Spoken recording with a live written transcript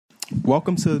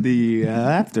Welcome to the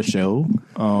after show.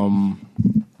 How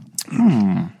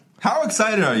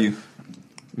excited are you?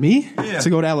 Me? Yeah. To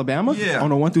go to Alabama? Yeah.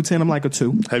 On a 1 through 10, I'm like a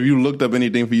 2. Have you looked up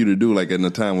anything for you to do, like in a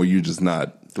time where you're just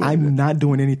not? I'm not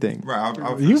doing anything. Right.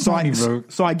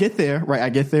 So I get there, right? I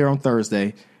get there on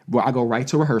Thursday. Well, I go right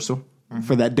to rehearsal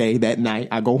for that day, that night.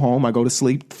 I go home, I go to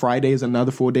sleep. Friday is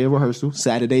another full day of rehearsal.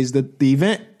 Saturday's the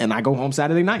event, and I go home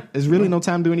Saturday night. There's really no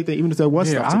time to do anything, even if there was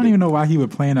stuff to I don't do. even know why he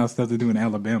would plan out stuff to do in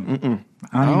Alabama.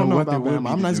 I don't know what about Alabama.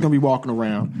 I'm not just going to be walking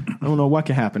around. I don't know what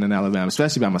can happen in Alabama,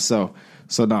 especially by myself.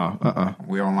 So, no,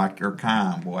 We don't like your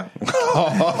kind, boy. For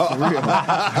real.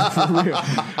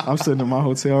 I'm sitting in my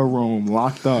hotel room,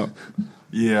 locked up.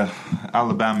 Yeah,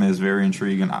 Alabama is very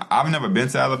intriguing. I've never been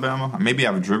to Alabama. Maybe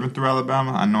I've driven through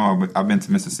Alabama. I know I've been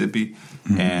to Mississippi,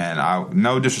 and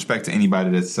no disrespect to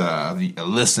anybody that's a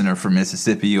listener from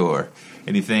Mississippi or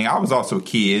anything. I was also a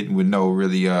kid with no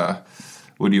really,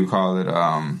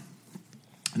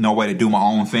 no way to do my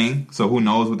own thing. So who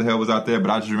knows what the hell was out there?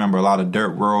 But I just remember a lot of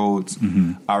dirt roads.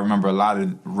 I remember a lot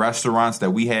of restaurants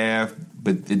that we have,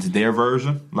 but it's their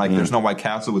version. Like there's no White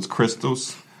Castle, it's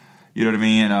Crystals. You know what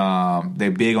I mean?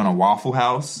 They're big on a Waffle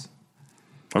House.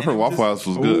 I've heard Waffle House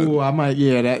was good. Ooh, I might,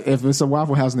 that if it's a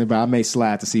Waffle House nearby, I may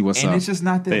slide to see what's And up. it's just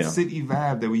not that city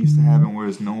vibe that we used to have and where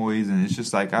it's noise. And it's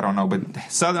just like, I don't know. But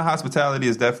Southern hospitality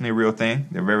is definitely a real thing.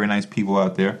 They're very nice people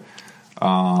out there.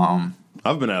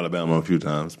 I've been to Alabama a few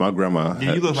times. My grandma,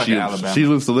 Yeah, you look like an Alabama. She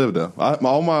used to live there.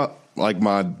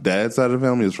 My dad's side of the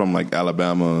family is from like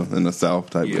Alabama in the South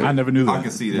type. Yeah. I never knew that. I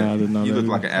can see that. No, I didn't know You that look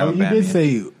like an Oh, you Alabama. did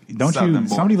say, don't Southern you?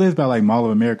 boy. Somebody lives by like Mall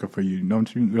of America for you,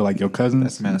 don't you? Or like your cousins.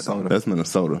 That's Minnesota. That's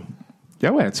Minnesota.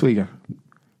 Yo, at Tweaker.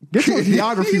 Get your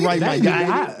geography right, my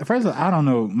guy. First of all, I don't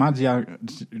know. My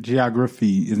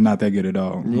geography is not that good at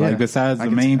all. Yeah. Like besides I the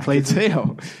can- main I can places.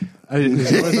 tell.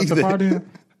 Is yours up to par then?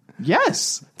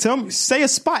 Yes. Tell me, say a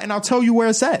spot, and I'll tell you where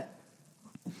it's at.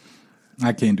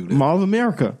 I can't do that. Mall of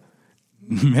America.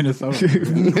 Minnesota.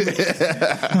 You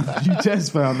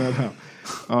just found that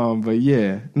out. But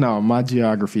yeah, no, my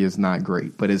geography is not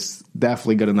great, but it's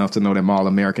definitely good enough to know that Mall of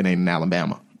America ain't in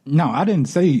Alabama. No, I didn't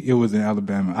say it was in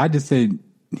Alabama. I just said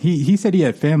he said he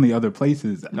had family other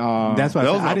places. That's why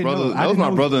That was my brother. That was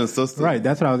my brother and sister. Right,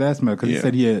 that's what I was asking about because he Yeah.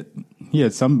 said he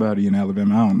had somebody in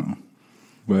Alabama. I don't know,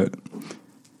 but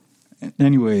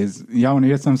anyways, y'all want to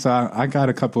hear something? So I got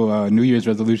a couple New Year's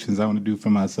resolutions I want to do for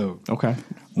myself. Okay.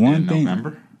 One In thing,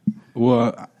 November?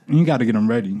 well, you got to get them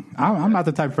ready. I'm not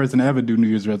the type of person to ever do New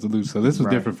Year's resolutions, so this was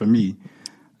Right. different for me.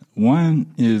 One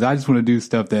is I just want to do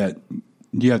stuff that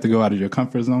you have to go out of your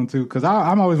comfort zone to, because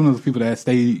I'm always one of those people that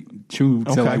stay true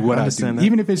to like what I do, understand that.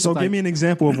 even if it's so. just like, Give me an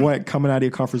example of what coming out of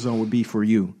your comfort zone would be for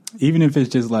you. even if it's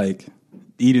just like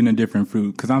eating a different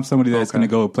fruit, because I'm somebody that's Okay. going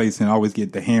to go a place and always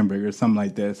get the hamburger or something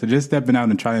like that. So just stepping out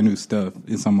and trying new stuff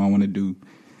is something I want to do.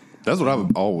 That's what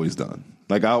I've always done.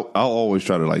 Like I'll always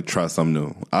try to like try something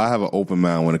new. I have an open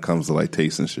mind when it comes to like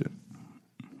tasting shit.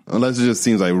 Unless it just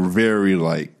seems like very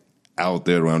like out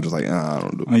there where I'm just like, I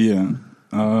don't do it. Yeah.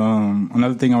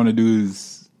 Another thing I want to do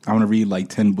is I want to read like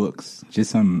 10 books.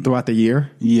 Just some. Throughout the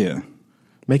year, Yeah.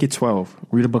 make it 12.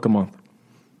 Read a book a month.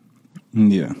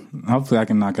 Yeah. Hopefully I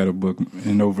can knock out a book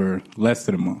in over less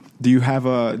than a month. Do you have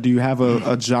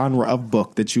a genre of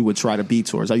book that you would try to be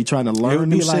towards? Are you trying to It learn would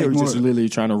new be shit, like or just more- literally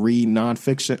trying to read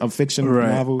fiction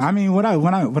novels? I mean, when I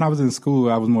was in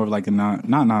school, I was more of like a not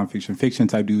nonfiction, fiction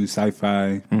type dude,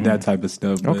 sci-fi, that type of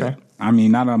stuff. But, Okay. I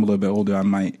mean, now that I'm a little bit older, I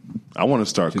might. I want to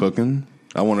start cooking.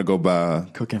 I want to go buy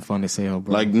Cooking fun as hell,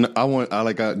 bro. like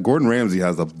Gordon Ramsay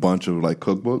has a bunch of like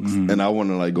cookbooks, and I want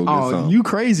to like go get Oh, some. you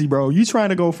crazy, bro. You trying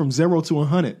to go from 0 to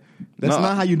 100. That's No,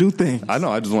 not how you do things. I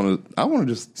know. I want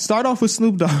to just Start off with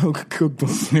Snoop Dogg cookbook.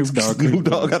 Snoop Dogg. Snoop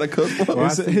Dogg got a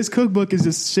cookbook. His cookbook is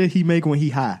just shit he make when he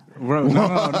high. Bro, no.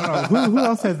 Who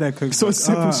else has that cookbook? So it's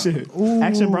simple shit.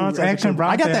 Action Bronze. Action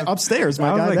Bronze. I got that upstairs, my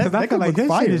I was guy. like, That 'cause I feel like cookbook that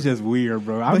fire. shit is just weird,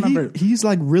 bro. I But remember. he's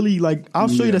like really like, I'll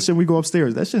show you Yeah. that shit when we go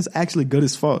upstairs. That shit's actually good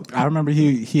as fuck. I remember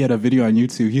he had a video on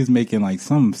YouTube. He was making like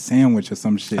some sandwich or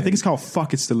some shit. I think it's called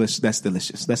Fuck It's Delicious. That's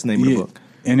delicious. That's the name of the book.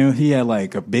 And then he had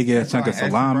like a big ass chunk of like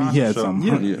salami. He had Action some.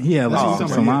 Bronze show. He had like That's some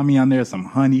what I'm salami on there, some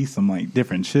honey, some like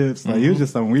different chips. Like it was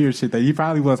just some weird shit that he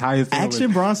probably was high as hell with.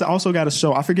 Action Bronson also got a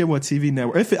show. I forget what TV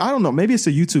network. I don't know. Maybe it's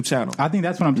a YouTube channel. I think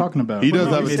that's what I'm talking about. He does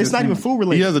have a- It's not even food He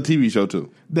related. has a TV show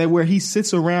too. That where he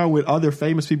sits around with other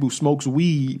famous people who smokes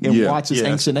weed and Yeah. watches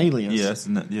Ancient Aliens. Yes.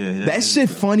 That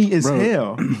shit funny as Bro.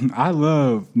 hell. I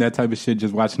love that type of shit.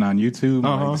 Just watching on YouTube,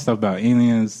 like stuff about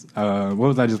aliens. What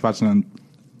was I just watching on?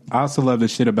 I also love the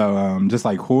shit about just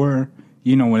like horror.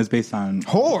 You know, when it's based on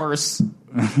Horse.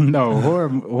 No,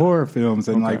 horror films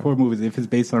and like horror movies. If it's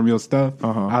based on real stuff,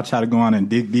 I'll try to go on and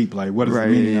dig deep. Like, what is the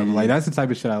meaning of it? Like, that's the type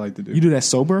of shit I like to do. You do that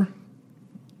sober?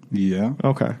 Yeah.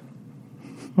 Okay.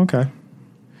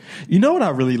 You know what I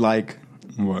really like?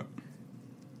 What?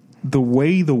 The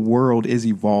way the world is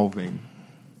evolving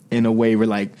in a way where,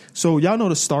 like, so y'all know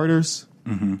the starters?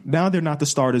 Mm-hmm. Now they're not the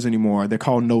starters anymore. They're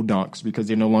called No Dunks because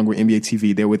they're no longer with NBA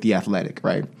TV. They're with The Athletic,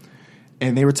 right?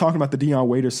 And they were talking about the Deion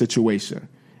Waiters situation.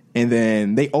 And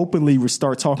then they openly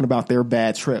start talking about their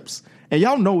bad trips. And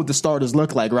y'all know what the starters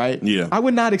look like, right? Yeah. I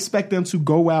would not expect them to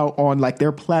go out on like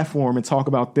their platform and talk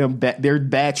about their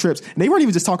bad trips. And they weren't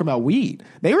even just talking about weed.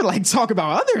 They were like talking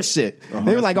about other shit.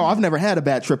 They were like, "Oh, I've never had a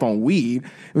bad trip on weed."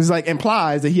 It was like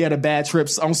implies that he had a bad trip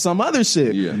on some other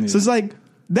shit. Yeah. So it's like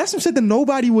that's some shit that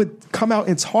nobody would come out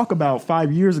and talk about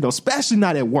 5 years ago, especially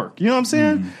not at work. You know what I'm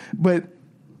saying? But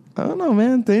I don't know,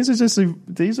 man. These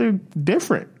are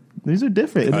different. These are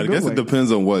different. I guess it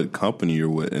depends on what company you're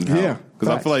with and how. Yeah, because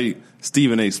I feel like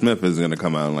Stephen A. Smith isn't going to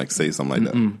come out and like say something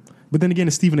like that. But then again,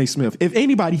 it's Stephen A. Smith. If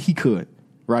anybody, he could,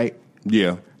 right?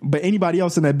 Yeah. But anybody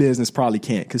else in that business probably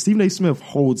can't because Stephen A. Smith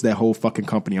holds that whole fucking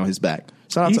company on his back.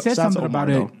 He said something about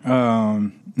it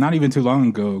not even too long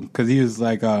ago because he was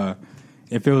like,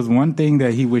 if it was one thing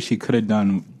that he wished he could have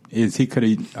done is he could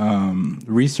have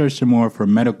researched it more for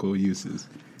medical uses.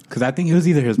 Because I think it was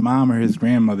either his mom or his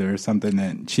grandmother or something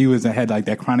that she had like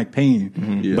that chronic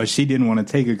pain, but she didn't want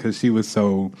to take it because she was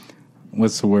so,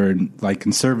 what's the word, like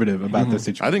conservative about the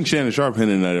situation. I think Shannon Sharp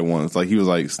hinted at it once. Like he was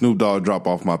like, Snoop Dogg drop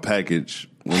off my package.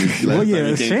 When well,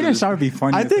 yeah, Shannon Sharp be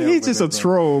funny. I think he's just a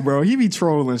troll, bro. He be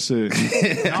trolling shit.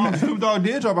 No, Snoop Dogg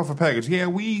did drop off a package. He had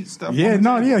weed stuff. Yeah,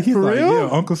 he's For like, real? yeah,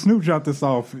 Uncle Snoop dropped this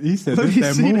off. He said, Let this me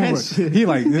that see moon. that shit. He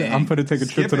like, I'm going to take a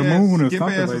trip to the moon or something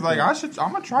like that.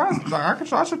 I'm gonna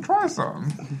try. I should try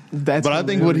something. That's But I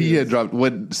think what he had dropped,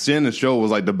 what Shannon showed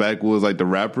was like the backwoods, like the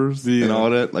rappers and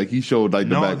all that. Like he showed like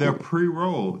the No, backwoods. they're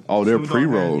pre-rolled. Oh, they're Snoop Dogg had,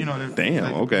 pre-rolled.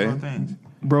 Damn, okay. things.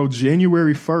 Bro,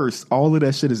 January 1st, all of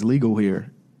that shit is legal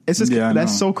here. It's just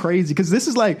that's so crazy because this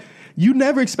is like you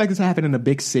never expect this to happen in a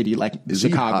big city like Is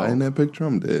Chicago. he high in that picture?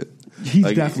 I'm dead. He's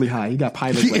Like- definitely high. He got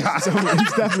pilot light, so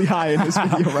he's definitely high in this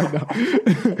video right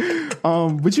now.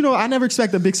 But you know, I never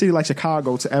expect a big city like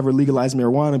Chicago to ever legalize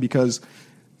marijuana because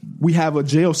we have a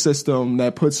jail system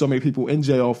that puts so many people in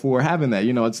jail for having that.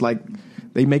 You know, it's like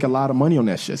they make a lot of money on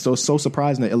that shit. So it's so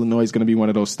surprising that Illinois is going to be one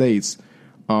of those states.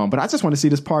 But I just want to see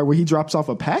this part where he drops off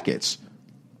a package.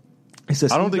 It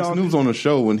says I don't think Snoop's on the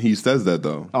show when he says that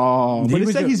though. Oh, but it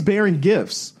said he's bearing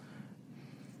gifts.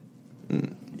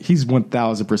 He's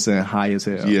 1,000% high as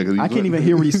hell. Yeah, 'cause I can't even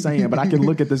hear what he's saying, but I can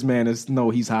look at this man and know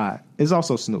he's high. It's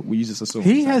also Snoop. We just assume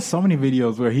He has so many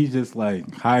videos where he's just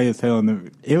like high as hell.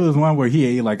 It was one where he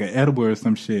ate like an edible or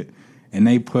some shit, and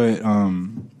they put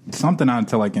something on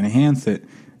to like enhance it,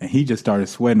 and he just started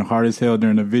sweating hard as hell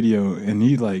during the video, and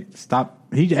he like stopped.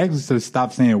 He actually just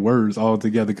stopped saying words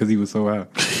altogether because he was so high.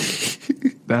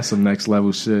 That's some next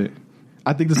level shit.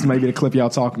 I think this is maybe the clip y'all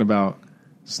talking about.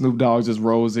 Snoop Dogg just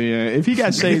rolls in. If he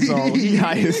got shades on, he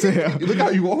high as hell. Look how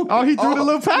you walk. Oh, he threw the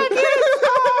little package?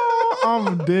 Oh,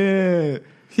 I'm dead.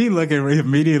 He looking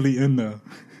immediately in the.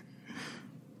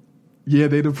 Yeah,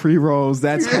 they the pre-rolls.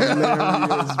 That's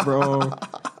hilarious, bro.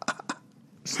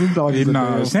 Snoop Dogg is a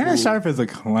damn Shannon fool. Sharp is a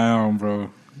clown, bro.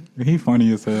 He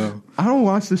funny as hell. I don't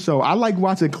watch the show. I like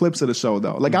watching clips of the show,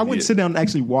 though. Like, I wouldn't sit down and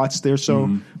actually watch their show,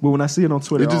 but when I see it on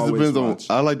Twitter, It just I always depends watch.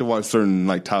 on. I like to watch certain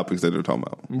like topics that they're talking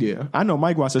about. Yeah. I know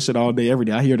Mike watches that shit all day, every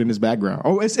day. I hear it in his background.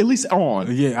 Oh, it's at least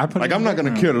on. Yeah, I put. Like it I'm in not the going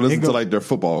to background. care to listen It go- to like their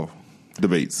football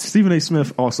debates. Stephen A.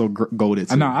 Smith also goaded,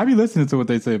 too. No, I be listening to what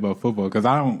they say about football because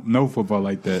I don't know football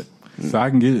like that, so I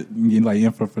can get like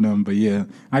info for them. But yeah,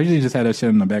 I usually just have that shit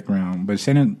in the background. But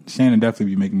Shannon definitely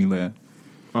be making me laugh.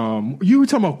 You were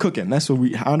talking about cooking. That's what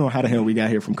I don't know how the hell we got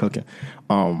here from cooking.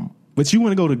 But you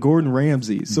want to go to Gordon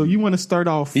Ramsay. So you want to start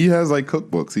off. He has like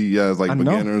cookbooks. He has like I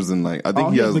know. beginners and like I think Oh,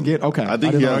 he he has. has okay. I I think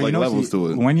didn't he know. has You like know, levels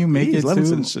to it. When you make He's it levels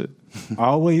to to the shit.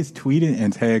 always tweet it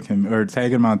and tag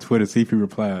him on Twitter. See if he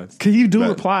replies. Can you do But-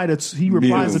 reply to he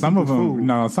replies to some of people's them, food.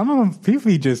 no, some of them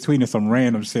people be just tweeting some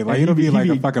random shit. Like And it'll he be be- like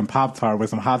he a be- fucking Pop-Tart with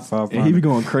some hot sauce. And on he be it.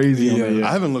 going crazy on that.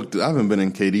 I haven't been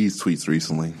in KD's tweets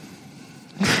recently.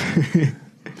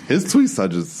 His tweets are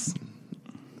just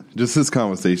his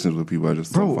conversations with people are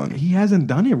just so Bro, funny. he hasn't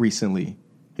done it recently.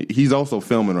 He's also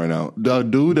filming right now. The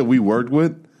dude that we worked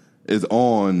with is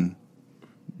on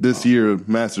this year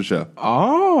MasterChef.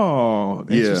 Oh,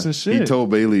 interesting Yeah, shit. he told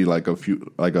Bailey like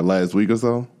a last week or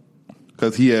so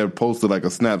because he had posted like a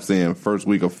snap saying first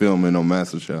week of filming on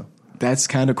MasterChef. That's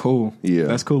kind of cool. Yeah,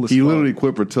 That's cool as he fuck. literally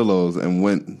quit Portillo's and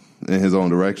went in his own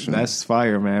direction. That's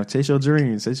fire, man. Chase your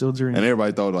dreams. Chase your dreams. And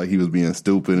everybody thought like he was being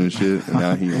stupid and shit. And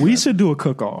now We should do a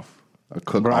cook-off. a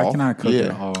cook Bro, I off. cannot cook Yeah.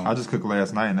 at all. I just cooked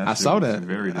last night, and that I shit saw was that.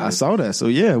 Very I saw that. So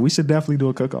yeah, we should definitely do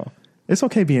a cook-off. It's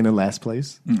okay being in last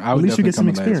place. I At would least you definitely get some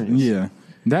come to last. experience.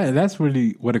 Yeah, that's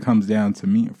really what it comes down to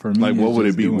me. For me, Like, what is would it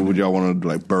just be? doing What would it. y'all want to do?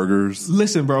 Like burgers?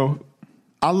 Listen, bro.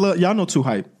 I love y'all know Too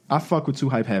Hype. I fuck with Too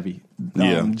Hype heavy.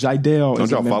 Yeah. Jidel Don't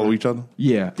is a y'all follow member- each other?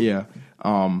 Yeah, yeah.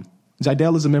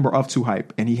 Jidel is a member of Too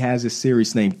Hype, and he has this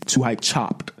series named Too Hype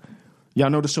Chopped. Y'all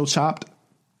know the show Chopped?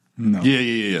 No.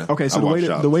 Yeah. Okay, so I watch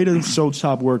Chopped. the way the show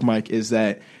Chopped work, Mike, is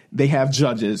that they have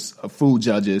judges, food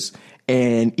judges,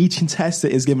 and each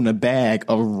contestant is given a bag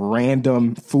of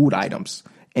random food items,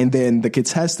 and then the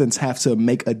contestants have to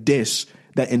make a dish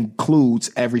that includes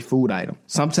every food item.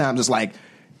 Sometimes it's like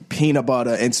peanut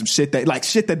butter and some shit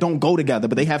that don't go together,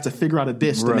 but they have to figure out a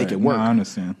dish to Right. make it work. No, I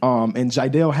understand. And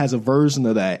Jidel has a version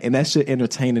of that, and that shit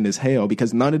entertaining as hell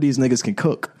because none of these niggas can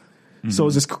cook. So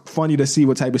it's just funny to see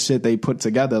what type of shit they put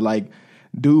together. Like,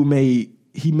 dude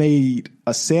made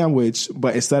a sandwich,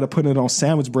 but instead of putting it on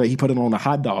sandwich bread, he put it on a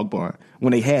hot dog bun. When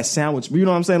they had sandwich, you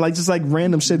know what I'm saying? Like, just like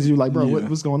random shit that you're like, bro, Yeah.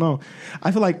 what's going on? I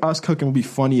feel like us cooking would be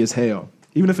funny as hell.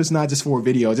 Even if it's not just for a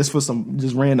video, just for some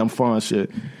just random fun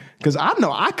shit. Because I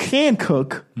know I can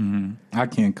cook. I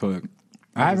can't cook.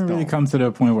 I haven't really come to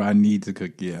the point where I need to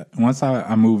cook yet. Once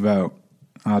I move out,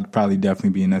 I'll probably definitely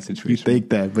be in that You situation. think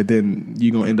that, but then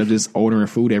you're going to end up just ordering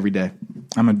food every day.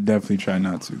 I'm going to definitely try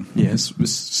not to. Yes,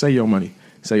 save your money.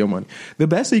 Save your money. The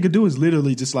best thing you could do is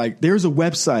literally just like there's a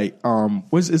website.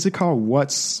 Is it called?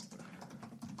 What's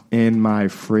in my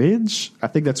fridge? I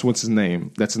think that's what's his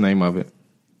name. That's the name of it.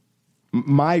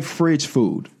 My Fridge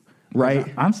Food. Right.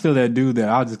 I'm still that dude that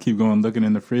I'll just keep going looking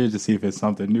in the fridge to see if it's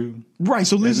something new. Right.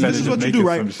 So listen, Instead this of is what just you do,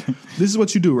 making right? some This is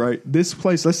what you do, right? This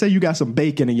place. Let's say you got some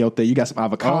bacon in your thing. You got some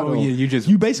avocado. Oh, yeah,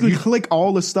 you basically click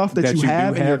all the stuff that you do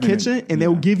have in your have in it. kitchen, and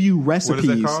they'll give you What recipes.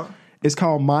 is that called? It's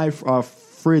called My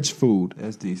Fridge Food.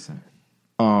 That's decent.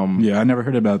 Yeah, I never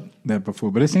heard about that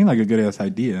before, but it seemed like a good ass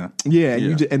idea. Yeah,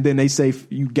 and, Yeah. and then they say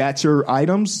you got your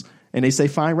items, and they say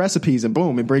find recipes, and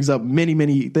boom, it brings up many,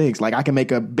 many things. Like I can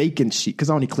make a bacon sheet because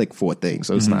I only click 4 things,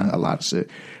 so it's not a lot of shit.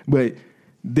 But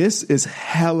this is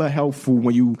hella helpful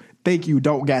when you think you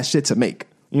don't got shit to make.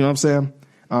 You know what I'm saying?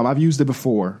 I've used it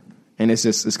before, and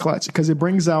it's clutch because it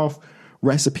brings out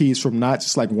recipes from not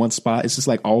just like one spot. It's just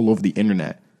like all over the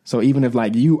internet. So even if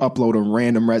like you upload a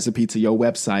random recipe to your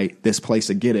website, this place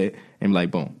will get it and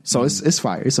like boom. So it's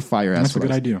fire. It's a fire ass. That's a good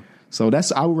place. idea. So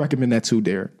I would recommend that too,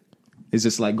 Derek. It's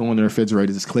just like going to the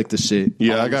refrigerator, just click the shit.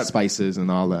 Yeah, all I the got- spices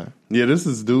and all that. Yeah, this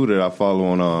is dude that I follow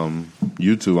on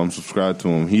YouTube. I'm subscribed to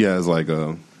him. He has like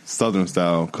a Southern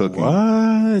style cooking.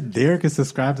 What? Derek is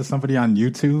subscribed to somebody on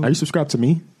YouTube? Are you subscribed to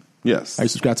me? Yes. Are you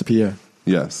subscribed to Pierre?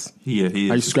 Yes. He is.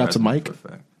 Are you subscribed to Mike? For a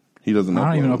fact. He doesn't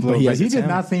I don't even upload. upload. he But has he a did talent.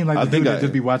 not seem like I the think dude that I-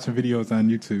 just be watching videos on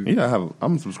YouTube. Yeah,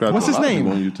 I'm subscribed What's to a his lot of name?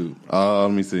 people on YouTube.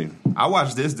 Let me see. I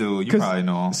watched this dude. You probably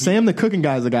know him. Sam the cooking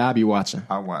guy is the guy I be watching.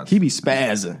 I watch. He be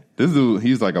spazzing. This dude,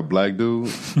 he's like a black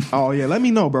dude. Oh yeah, let me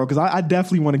know, bro, because I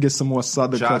definitely want to get some more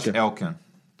Southern Josh cooking. Elkin.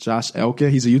 Josh Elkin,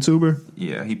 he's a YouTuber.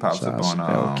 Yeah, he pops up Josh on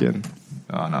Elkin.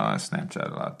 Snapchat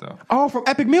a lot though. Oh, from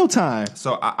Epic Mealtime.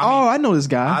 So I mean, I know this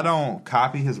guy. I don't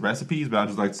copy his recipes, but I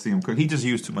just like to see him cook. He just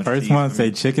used too much. First cheese one for say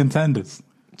me. chicken tenders.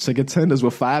 Chicken tenders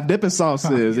with 5 dipping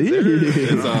sauces.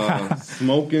 It's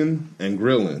smoking and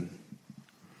grilling.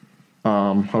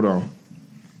 Hold on.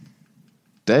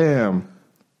 Damn.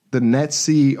 The Nets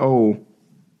CEO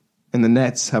and the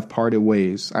Nets have parted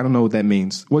ways. I don't know what that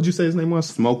means. What'd you say his name was?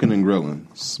 Smoking and grilling.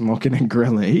 Smoking and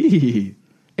grilling.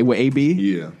 With AB?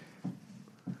 Yeah.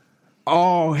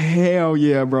 Oh, hell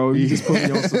yeah, bro. You just put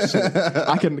me on some shit.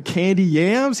 I can candy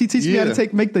yams. He teach me how Yeah.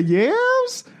 to make the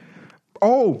yams.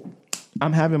 Oh,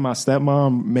 I'm having my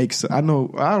stepmom make some, I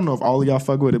don't know if all of y'all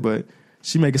fuck with it, but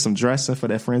she making some dressing for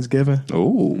that Friendsgiving.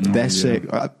 Oh. That shit.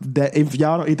 That if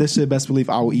y'all don't eat that shit, best believe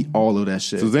I will eat all of that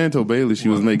shit. Suzanne told Bailey she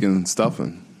was making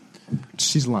stuffing.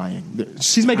 She's lying.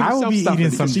 She's making I will herself be stuffing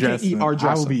eating because some she can't dressing. eat our I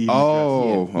dressing. will be eating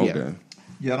Oh, Yeah, yeah. okay.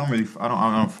 Yeah, I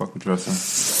don't fuck with dressing.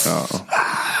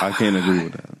 I can't agree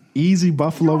with that. Easy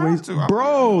buffalo You don't wings, have to.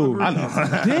 bro. I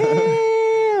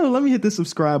know. Damn, let me hit the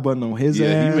subscribe button on his Yeah,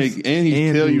 ass. he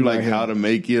tell me you right like here. how to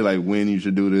make it, like when you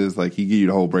should do this. Like he give you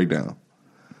the whole breakdown.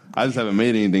 I just haven't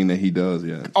made anything that he does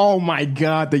yet. Oh my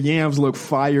god, the yams look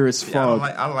fire as Yeah,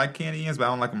 fuck. I like candy yams, but I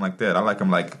don't like them like that. I like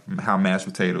them like how mashed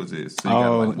potatoes is. So you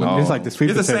Oh, gotta, like, it's like the sweet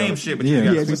It's the potato. same shit, but yeah, you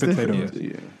gotta yeah, just sweet different.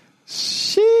 potatoes. Yeah,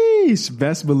 Sheesh,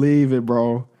 best believe it,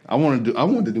 bro. I want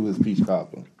to do his peach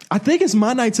cobbler. I think it's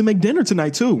my night to make dinner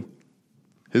tonight too.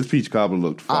 His peach cobbler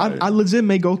looked fire. I legit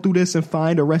may go through this and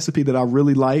find a recipe that I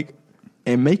really like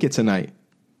and make it tonight.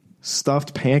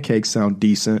 Stuffed pancakes sound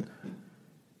decent.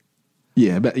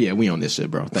 Yeah, but yeah, we on this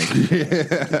shit, bro. Thank you.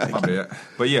 My bad.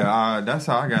 But yeah, that's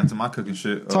how I got into my cooking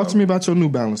shit. Talk to me about your New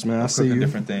Balance, man. I see Cooking you.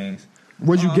 different things.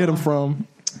 Where'd you get them from?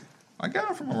 I got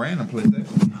them from a random place.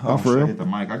 Oh, for shit, real? hit the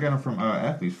mic. I got them from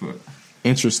Athlete's Foot.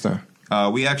 Interesting.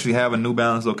 We actually have a New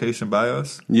Balance location by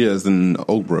us. Yeah, it's in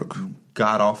Oak Brook.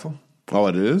 God awful. Oh,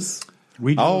 it is?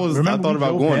 We I thought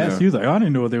about going there. He was like, I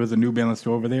didn't know there was a New Balance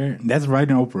store over there. That's right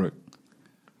in Oak Brook.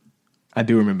 I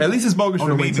do remember. At least it's bogus On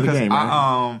for the way me to the because game,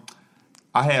 right?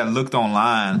 I had looked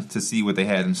online to see what they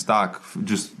had in stock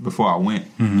just before I went,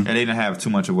 and they didn't have too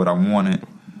much of what I wanted.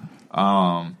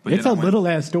 But It's then I a went- little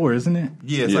ass store, isn't it?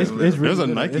 Yeah, it's Yeah. like It's a really little- There's a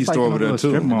little. Nike It's like store a over there, little too.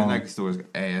 strip the mall. Nike store is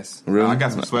ass. Really? I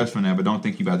got some sweats from there, but don't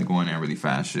think you about to go in there and really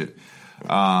find shit.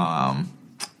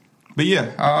 But yeah,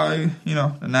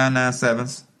 the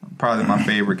 997s probably my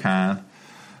favorite kind.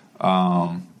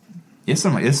 It's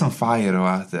some fire though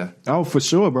out there. Oh, for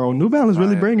sure, bro. New Balance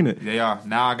really bringing it. They are.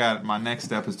 Now I got my next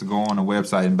step is to go on the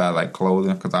website and buy like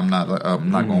clothing because I'm not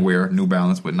gonna wear New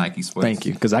Balance with Nike sweats. Thank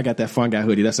you, because I got that Fun Guy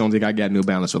hoodie. That's the only thing I got New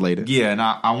Balance related. Yeah, and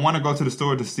I want to go to the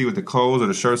store to see what the clothes or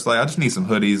the shirts like. I just need some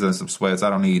hoodies and some sweats. I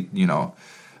don't need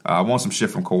I want some shit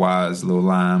from Kawhi's little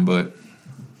line, but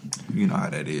you know how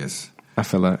that is. I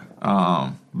feel that.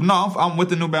 No, I'm with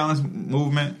the New Balance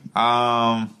movement.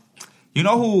 You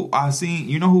know who I seen?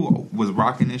 You know who was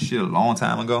rocking this shit a long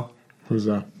time ago? Who's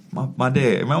that? My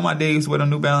dad. Remember my dad used to wear the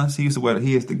New Balance? He used to wear.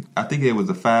 I think it was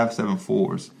the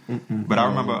 574s. But I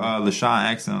remember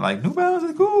LaShawn asking like, "New Balance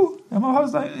is cool," and my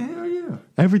was like, "Hell yeah."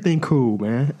 Everything cool,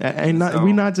 man.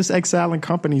 We not just exiling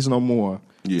companies no more.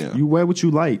 Yeah. You wear what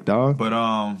you like, dog. But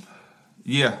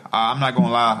yeah, I'm not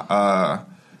gonna lie.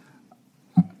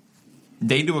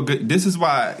 They do a good. This is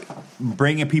why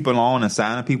bringing people on and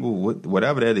signing people,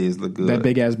 whatever that is, look good. That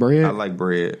big ass bread. I like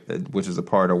bread, which is a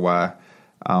part of why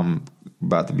I'm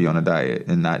about to be on a diet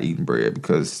and not eating bread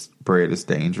because bread is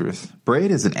dangerous.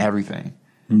 Bread is in everything.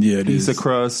 Yeah, it Pizza is.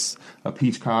 crust, a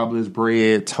peach cobbler is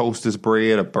bread, toast is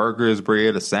bread, a burger is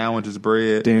bread, a sandwich is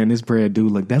bread. Damn, this bread do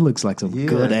look. That looks like some Yeah,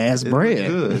 good ass it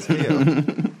bread. looks good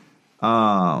as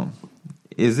hell.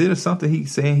 Is it something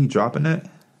he's saying he dropping that?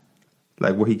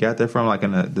 Like where he got that from, like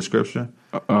in the description?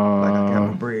 Like I got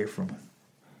my bread from.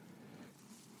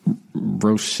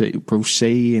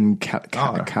 Brochet and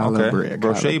challah bread.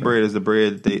 Brochet bread is the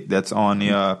bread that's on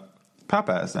the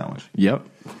Popeye sandwich. Yep.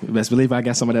 Best believe I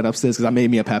got some of that upstairs because I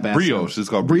made me a Popeye Brioche. sandwich. It's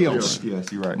called Brioche.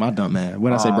 Yes, you're right. My dumb man.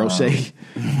 When I say brochet,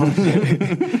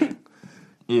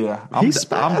 Yeah, I'm He's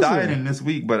spazzing. dieting this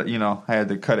week, but I had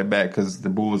to cut it back because the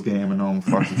Bulls game and I'm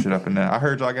fuck some shit up in there. I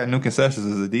heard y'all got new concessions.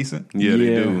 Is it decent? Yeah,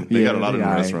 they Yeah, do. They got a yeah, lot of they new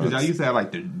got it. restaurants. Because y'all used to have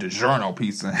like the Giorno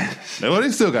pizza. Well,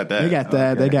 they still got that. they got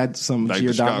that. They got some Like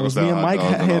the Chicago Giordano's. Me and style Mike hot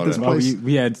dogs and had all this that. Oh, place.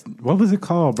 we had, what was it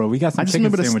called, bro? We got some I just chicken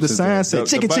remember the sandwiches sign there. said The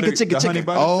chicken, butter- chicken, the honey chicken.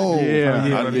 butter? Oh,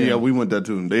 Yeah, yeah, we went that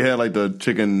too. They had like the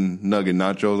chicken nugget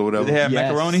nachos or whatever. They have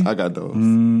Yes. macaroni. I got those. I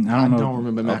don't know. don't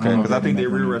remember Okay, macaroni. because I think their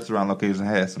real restaurant location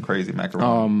had some crazy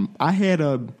macaroni. I had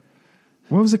what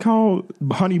was it called?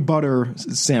 Honey butter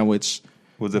sandwich.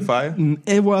 Was it fire?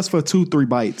 It was for 2-3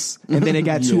 bites, and then it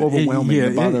got too overwhelming.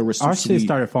 The butter was too our sweet. shit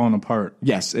started falling apart.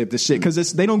 Yes, if the shit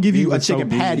because they don't give you a was so chicken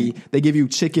big. patty, they give you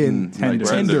chicken Tenders.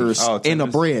 tenders Oh, in the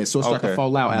tenders. bread, so it starts to Okay.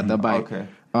 fall out at the bite. Okay.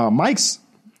 Mike's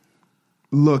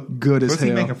look good as Was hell.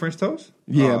 he making French toast?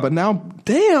 Yeah, but now,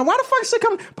 damn, why the fuck is it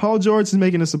coming? Paul George is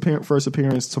making his first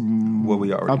appearance to Well,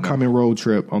 we already upcoming road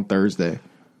trip on Thursday.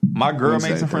 My girl Wednesday,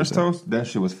 made some French Thursday. toast. That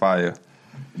shit was fire.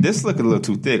 This looked a little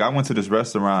too thick. I went to this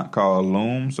restaurant called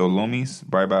Loomies,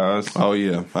 right by us. Oh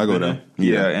yeah, I go there.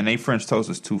 Yeah, and they French toast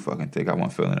is too fucking thick. I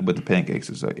wasn't feeling it, but the pancakes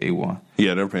is like A1.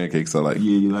 Yeah, their pancakes are like.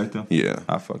 Yeah, you like them? Yeah.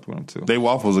 I fucked with them too. They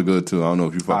waffles are good too. I don't know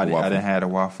if you fuck I with didn't waffles. have a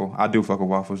waffle. I do fuck with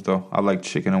waffles though. I like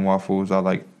chicken and waffles. I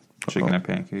like chicken and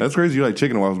pancakes. That's crazy. You like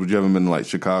chicken and waffles, but you haven't been to like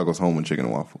Chicago's home and chicken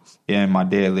and waffles. And my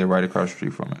dad lived right across the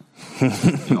street from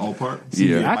it. In Old Park?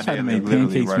 Yeah. I my tried to dad make lived literally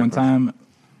pancakes right one across. time,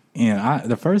 and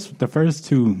the first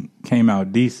two came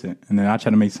out decent, and then I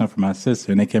tried to make some for my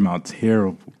sister, and they came out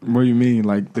terrible. What do you mean,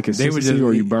 like the consistency,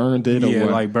 or you burned it, yeah, or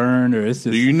what? like burned, or it's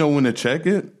just Do you know when to check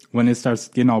it? when it starts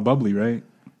getting all bubbly, right?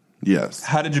 Yes.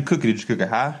 How did you cook it? Did you cook it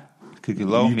high? Cook it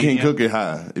low? You medium? can't cook it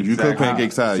high. If you Exactly. cook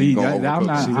pancakes high, See, you go I'm overcook.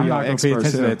 not it. gonna pay experts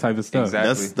attention to here. that type of stuff.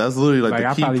 Exactly. That's literally like Like, I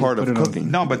the key probably part put of it on- cooking.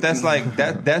 No, but that's like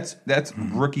that's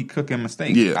rookie cooking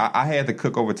mistake. Yeah. I had to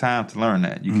cook over time to learn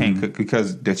that you can't cook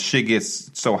because the shit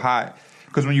gets so hot.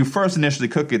 Because when you first initially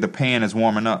cook it, the pan is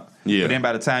warming up. Yeah. But then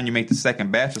by the time you make the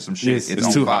second batch of some shit, It's it's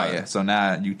on too fire. hot. So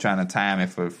now you trying to time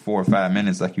it for 4 or 5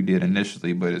 minutes like you did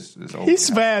initially, but it's over. He's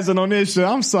spazzing on this shit.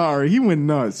 I'm sorry, he went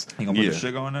nuts. You gonna put Yeah. the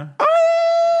sugar on there? Hey!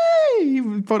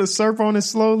 You put a syrup on it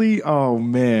slowly. Oh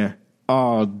man.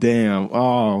 Oh damn.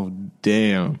 Oh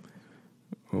damn.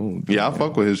 Oh, Yeah, I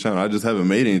fuck with his channel. I just haven't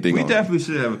made anything. We on definitely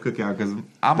should have a cookout because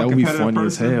I'm That a would be competitive funny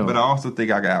as person, hell. but I also think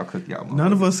I can out cook y'all.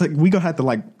 None of us we gonna have to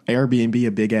like Airbnb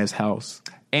a big ass house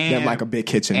And that like a big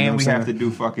kitchen. And you know we what I'm have to saying?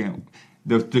 do fucking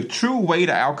the true way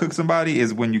to outcook somebody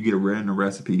is when you get random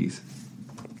recipes.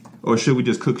 Or should we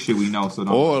just cook shit we know? So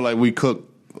Or like we cook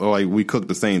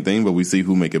the same thing, but we see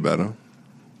who make it better.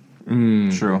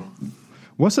 true.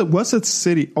 What's a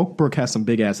city? Oak Brook has some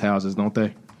big ass houses, don't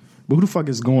they? But who the fuck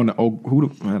is going to Oak?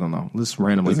 I don't know. Let's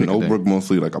randomly Isn't pick a day. Oak Brook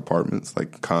mostly like apartments,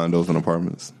 like condos and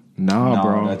apartments? Nah, No,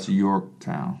 bro. that's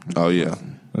Yorktown. Oh yeah.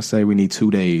 Let's say we need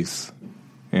 2 days,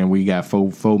 and we got four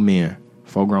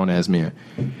grown ass men.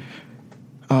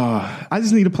 I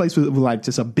just need a place with like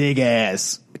just a big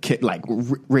ass kid, like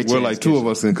rich. Where ass like two kitchen.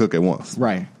 of us can cook at once.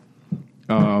 Right.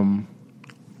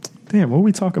 Damn, what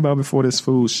we talk about before this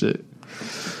food shit?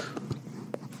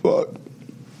 Fuck.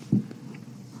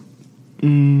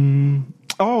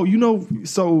 Oh,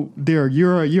 so Derek,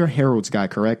 you're a Harold's guy,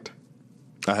 correct?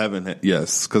 I haven't had,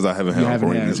 yes, because I haven't had You haven't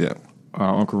Uncle Remus had- yet.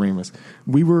 Uncle Remus.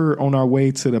 We were on our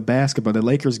way to the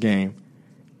Lakers game,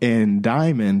 and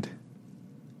Diamond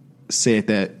said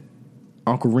that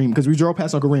Uncle Remus, because we drove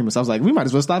past Uncle Remus. I was like, we might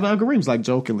as well stop at Uncle Remus, like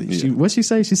jokingly. Yeah. What'd she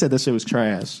say? She said that shit was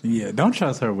trash. Yeah, don't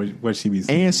trust her with what she be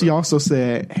saying. And she also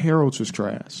said Harold's was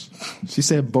trash. She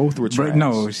said both were trash. But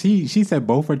no, she said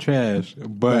both are trash,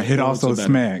 but it Harold's also are better.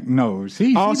 smack. No,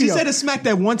 she said it smacked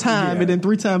that one time, Yeah. and then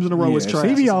 3 times in a row was trash.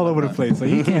 She be or all something over like the place, so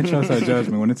you can't trust her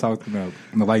judgment when it talks about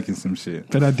liking some shit.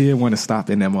 But I did want to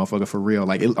stop in that motherfucker for real,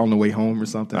 like on the way home or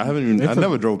something. I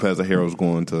never drove past a Harold's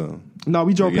going to No,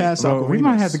 we drove Yeah. past Bro, Uncle we Remus.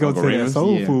 might have to go Uncle to that Remus?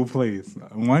 soul Yeah. food place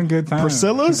one good time.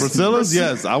 Priscilla's? Priscilla's.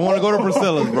 Yes, I want to go to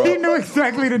Priscilla's, He bro. knew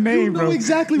exactly the name, You know bro.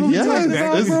 exactly what we're talking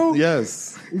about, Yes, bro.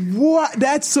 yes. What?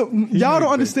 That's so, y'all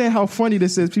don't understand how funny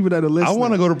this is. People that are I listening.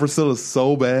 want to go to Priscilla's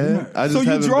so bad. I just So you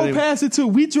haven't drove been- past it too.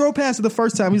 We drove past it the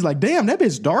first time. He's like, "Damn, that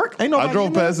bitch dark." Ain't nobody I drove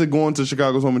in there. past it going to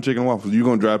Chicago's Home and Chicken Waffles. You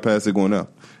gonna drive past it going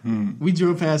out? We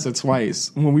drove past it twice.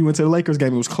 When we went to the Lakers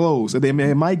game, it was closed. And then me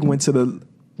and Mike went to the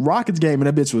Rockets game, and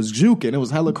that bitch was juking. It was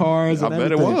hella cars. And I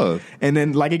bet it everything. was. And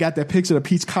then like it got that picture of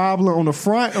peach cobbler on the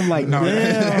front. I'm like, No,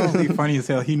 that's damn. actually funny as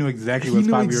hell. He knew exactly He what knew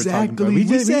spot we were talking exactly. about. We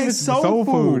just said needed soul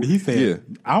food. He said,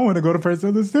 Yeah. I want to go to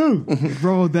Priscilla's too.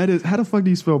 Bro, that is how the fuck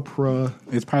do you spell pruh?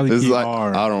 It's probably It's like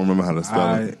PR. I don't remember how to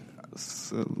spell it.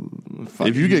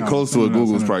 If you get close to it,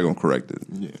 Google's probably gonna correct it.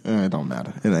 It don't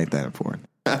matter. It ain't that important.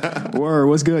 Word,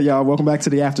 what's good, y'all? Welcome back to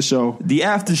the after show. The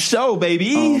after show,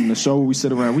 baby. The show where we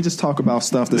sit around, we just talk about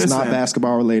stuff that's not Listen.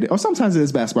 basketball related, or sometimes it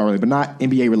is basketball related, but not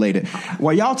NBA related.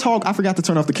 While y'all talk, I forgot to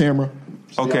turn off the camera.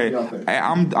 Okay, y'all think?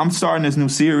 I'm starting this new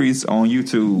series on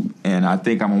YouTube, and I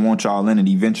think I'm gonna want y'all in it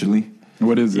eventually.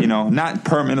 What is it? You know, not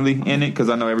permanently in it because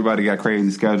I know everybody got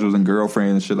crazy schedules and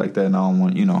girlfriends and shit like that, and I don't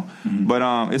want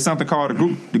But it's something called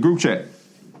the group chat,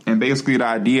 and basically the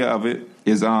idea of it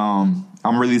is I'm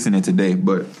releasing it today,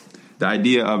 but the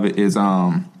idea of it is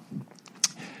every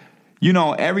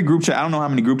group chat. I don't know how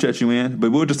many group chats you in,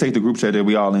 but we'll just take the group chat that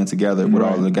we all in together with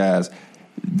all of the guys.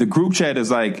 The group chat is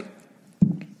like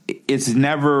it's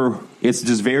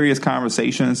just various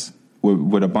conversations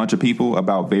with a bunch of people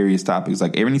about various topics.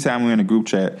 Like every time we're in a group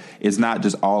chat, it's not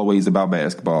just always about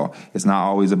basketball. It's not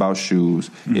always about shoes.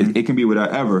 It can be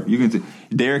whatever. You can.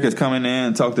 Derek has come in there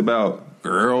and talked about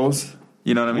girls.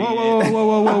 You know what I mean?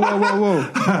 Whoa.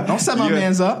 Don't set my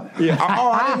mans up. Yeah.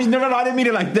 I didn't mean I didn't mean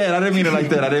it like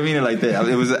that.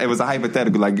 It was a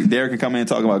hypothetical. Like Derek can come in and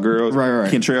talk about girls.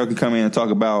 Right. Kentrell can come in and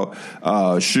talk about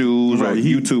shoes or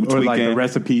YouTube tweaking. or like the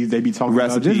recipes they be talking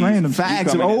about. Just random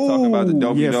Facts. You come in and talk about the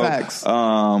dope, facts.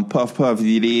 puff,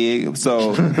 you dig?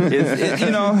 So, it's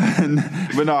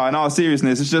but no, in all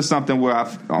seriousness, it's just something where I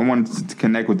wanted to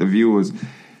connect with the viewers.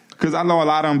 Because I know a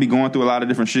lot of them be going through a lot of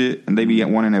different shit, and they be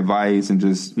wanting advice and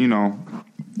just, and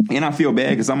I feel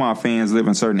bad because some of our fans live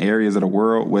in certain areas of the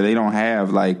world where they don't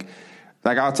have, like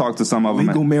I'll talk to some of them.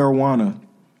 Legal marijuana.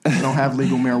 They don't have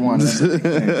legal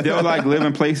marijuana. They'll live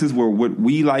in places where what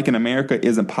we like in America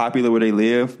isn't popular where they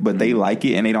live, but they like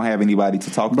it and they don't have anybody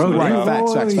to talk to. right.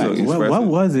 about. Facts. What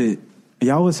was it?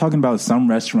 Y'all was talking about some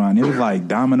restaurant. It was like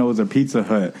Domino's or Pizza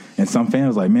Hut, and some fan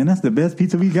was like, "Man, that's the best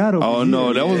pizza we got over here." Oh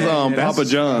no, that was Papa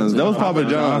John's. That was Papa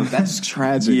John's. That's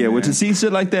tragic. Yeah, man. which is see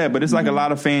shit like that, but it's like a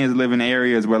lot of fans live in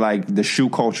areas where like the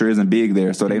shoe culture isn't big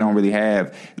there, so they don't really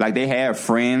have they have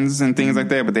friends and things like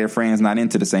that, but their friends not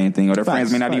into the same thing, or their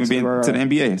friends may not even be into the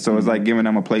NBA. So it's like giving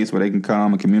them a place where they can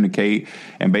come and communicate,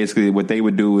 and basically what they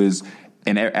would do is.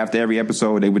 And after every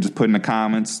episode, they would just put in the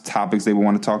comments topics they would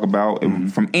want to talk about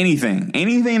from anything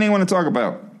they want to talk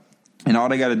about. And all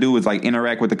they got to do is like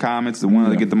interact with the comments. The ones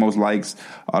that get the most likes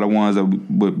are the ones that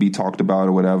would be talked about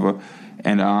or whatever.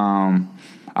 And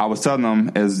I was telling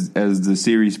them as the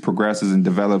series progresses and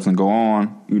develops and go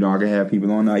on, you know, I can have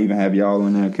people on there, I even have y'all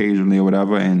on there occasionally or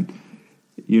whatever, and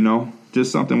you know,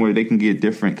 just something where they can get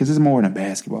different because it's more than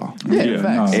basketball. Yeah,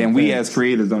 facts. And we as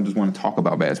creators don't just want to talk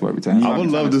about basketball every time. I would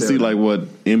love to see like what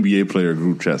NBA player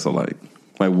group chats are like.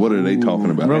 Like, what are they talking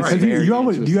about? Bro, Right. do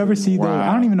you ever see those?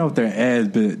 I don't even know if they're ads,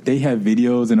 but they have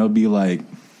videos and it'll be like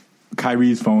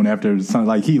Kyrie's phone after some,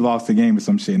 like he lost the game or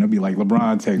some shit, and it'll be like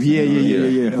LeBron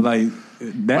texting. Yeah. Like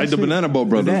that Like the shit- Banana Boat does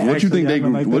Brothers. that What you actually think they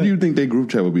happen group? like What that? do you think they group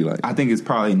chat would be like? I think it's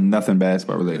probably nothing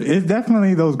basketball related. It's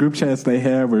definitely those group chats they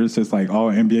have where it's just like all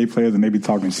NBA players and they be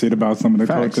talking shit about some of the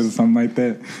Facts. coaches or something like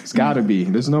that. It's got to be.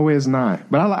 There's no way it's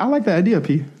not. But I like that idea,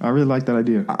 P. I really like that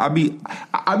idea. I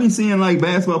be seeing like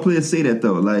basketball players say that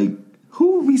though. Like,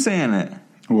 who be saying that?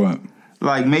 What?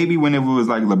 Like maybe when it was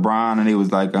like LeBron and it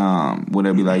was like would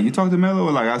it be like you talk to Melo,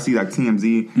 or like I see like TMZ,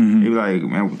 they be like,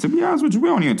 man, to be honest with you, we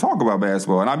don't even talk about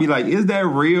basketball. And I'd be like, is that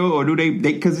real, or do they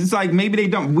because it's like maybe they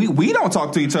don't we don't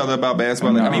talk to each other about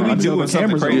basketball. Like, I mean we until do the with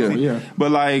something cameras are crazy. on, yeah.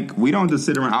 But like we don't just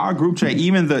sit around our group chat,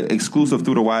 even the exclusive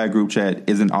Through the Wire group chat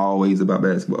isn't always about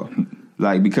basketball.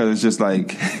 Like because it's just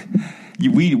like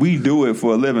we do it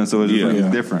for a living, so it's, just like,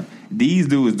 it's different. These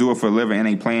dudes do it for a living and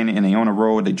they playing it and they on the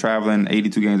road, they traveling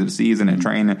 82 games of the season and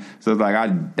training. So it's like I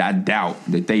doubt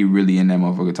that they really in that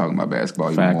motherfucker talking about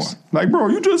basketball even more. Facts. Like, bro,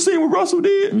 you just seen what Russell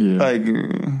did? Yeah.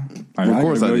 Like Of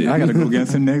course I did. I gotta go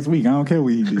against him next week. I don't care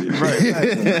what he did.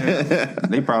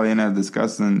 they probably in there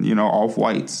discussing, you know, off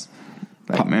whites.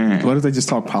 Like, man, What if they just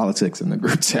talk politics in the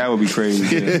group chat? that would be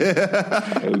crazy.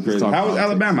 That would be crazy. Talk How was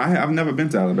politics. Alabama? I've never been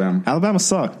to Alabama. Alabama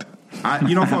sucked.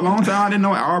 You know, for a long time I didn't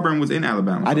know Auburn was in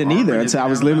Alabama. I didn't either Auburn is until I in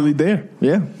was Alabama. literally there.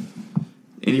 Yeah.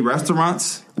 Any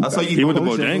restaurants? I saw you. He went to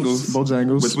Bojangles.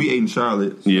 Bojangles. Which we ate in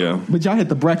Charlotte. Yeah. But y'all hit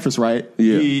the breakfast, right?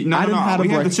 Yeah. No, I didn't have we a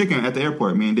had the breakfast. chicken at the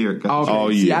airport. Me and Derek got the Okay. Oh,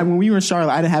 See, yeah. when we were in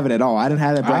Charlotte, I didn't have it at all. I didn't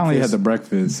have that breakfast. I only had the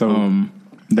breakfast, so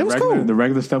it was cool. The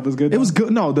regular stuff was good. It was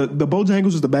good. No, the Bojangles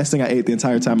was the best thing I ate the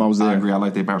entire time I was I there. agree. I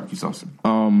like their barbecue sauce.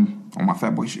 On my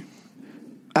fat boy shit.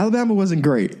 Alabama wasn't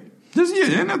great. Just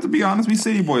and have to be honest, we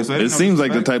city boys. So It seems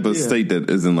like the type of Yeah. state that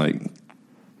isn't like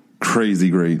crazy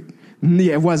great.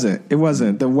 Yeah, it wasn't. It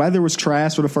wasn't. The weather was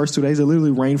trash for the first 2 days. It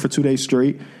literally rained for 2 days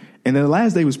straight. And then the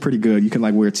last day was pretty good. You can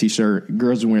like wear a t-shirt.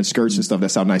 Girls were wearing skirts and stuff.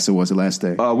 That's how nice it was the last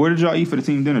day. Where did y'all eat for the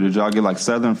team dinner? Did y'all get like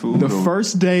Southern food? The or-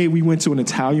 first day we went to an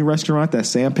Italian restaurant that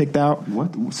Sam picked out.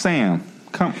 what? Sam,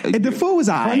 come. And the food was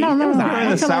alright. It was You're in alright.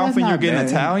 the South and you're getting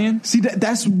Italian. See,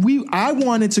 I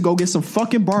wanted to go get some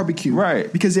fucking barbecue.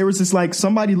 Right. Because there was this like,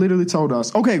 somebody literally told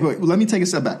us, okay, wait, let me take a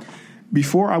step back.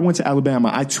 Before I went to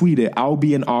Alabama, I tweeted, I'll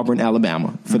be in Auburn,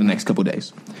 Alabama for the next couple of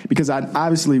days. Because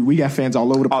obviously we got fans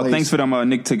all over the place. Oh, thanks for them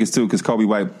Nick tickets too, because Kobe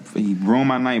White he ruined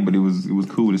my night, but it was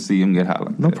cool to see him get hot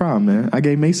like No that. problem, man. I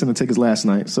gave Mason the tickets last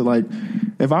night. So, like,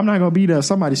 if I'm not going to be there,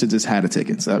 somebody should just have the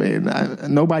tickets. I mean,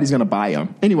 nobody's going to buy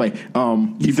them. Anyway, Keep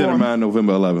that before- in mind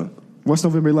November 11th. What's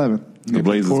November 11th? The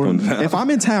Blazers going down. If I'm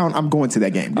in town, I'm going to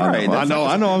that game. All right, I know.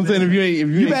 I'm saying if you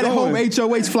You ain't better hope going,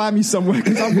 HOH fly me somewhere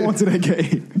because I'm going to that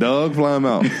game. Doug, fly him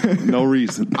out. No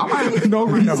reason. No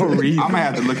reason. I might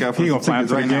have to look out for He some gonna fly tickets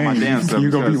to right the now. on My game. damn stuff. You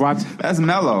gonna be because watching? That's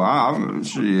mellow.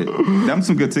 Shit, them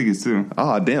some good tickets too.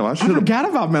 Oh damn! I I should have. forgot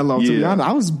about Melo, to be Yeah. honest.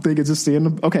 I was thinking just seeing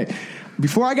them. Okay.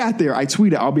 Before I got there, I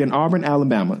tweeted, I'll be in Auburn,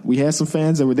 Alabama. We had some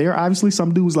fans that were there. Obviously,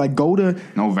 some dudes like go to.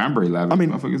 November 11th. I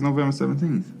mean- it's November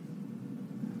 17th.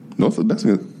 No, that's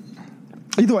good.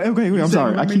 Either way, okay, wait, I'm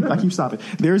sorry. I keep stopping.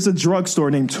 There's a drugstore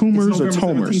named Tumors or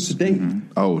Tomers. today.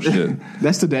 Oh shit!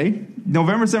 That's today.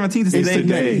 November 17th is It's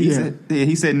today. today,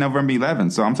 He said November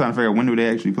 11th. So I'm trying to figure out when do they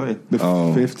actually play. The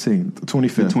 15th,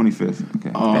 25th. 25th. Okay.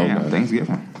 Damn,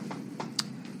 Thanksgiving.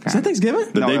 Is that Thanksgiving?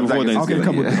 The day it's before like-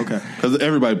 Thanksgiving. Okay. Because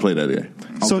everybody played that day.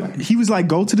 So he was like,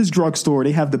 go to this drugstore.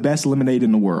 They have the best lemonade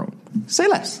in the world. Say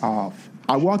less.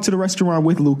 I walked to the restaurant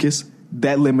with Lucas.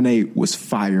 That lemonade was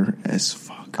fire as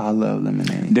fuck. I love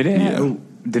lemonade. Did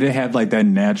it have like that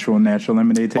natural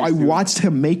lemonade taste? I to it? watched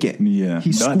him make it. Yeah,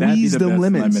 He That'd be squeezed the best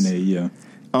lemons. Lemonade, yeah.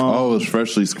 Oh, it's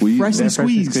freshly squeezed. Freshly That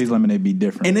freshly squeezed. squeezed lemonade be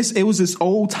different. And it was this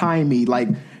old timey, like,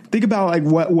 think about like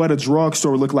what a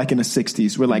drugstore looked like in the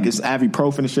 60s, where like it's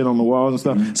ibuprofen and shit on the walls and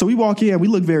stuff. So we walk in, we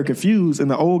look very confused, and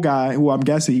the old guy, who I'm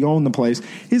guessing he owned the place,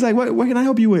 he's like, what can I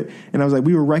help you with? And I was like,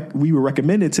 we were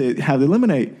recommended to have the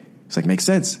lemonade. It's like, makes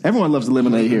sense. Everyone loves the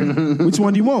lemonade here. Which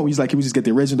one do you want? He's like, can we just get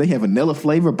the original? They have vanilla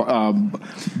flavor, a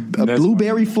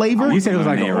blueberry flavor. You said it was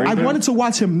like a I wanted to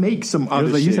watch him make some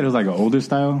other you shit. said it was like an older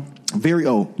style. Very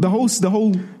old. The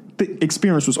whole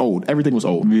experience was old. Everything was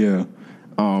old. Yeah.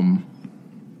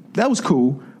 That was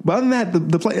cool. But other than that,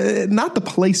 the play, not the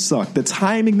place sucked. The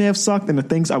timing may have sucked, and the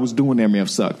things I was doing there may have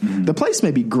sucked. The place may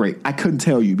be great. I couldn't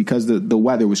tell you because the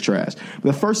weather was trash.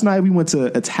 But the first night we went to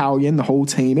Italian, the whole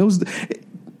team. It was.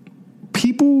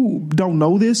 People don't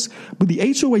know this, but the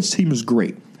HOH team is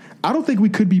great. I don't think we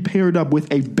could be paired up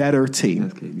with a better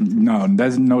team. No,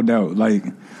 that's no doubt. Like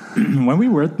when we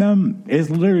were with them, it's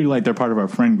literally like they're part of our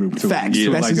friend group too. Facts. To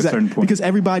That's like a certain point. because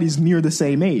everybody's near the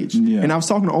same age. Yeah. And I was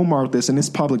talking to Omar with this, and it's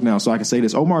public now, so I can say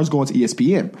this. Omar is going to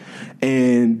ESPN,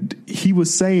 and he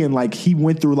was saying like he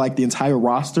went through like the entire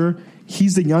roster.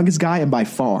 He's the youngest guy, and by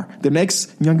far, the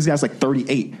next youngest guy is like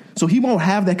 38. So he won't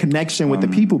have that connection with the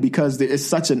people because there is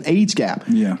such an age gap.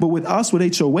 Yeah. But with us,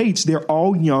 with HOH, they're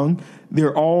all young.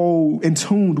 They're all in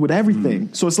tune with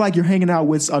everything. So it's like you're hanging out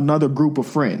with another group of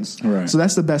friends. Right. So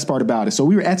that's the best part about it. So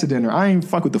we were at the dinner. I ain't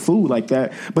fuck with the food like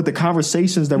that, but the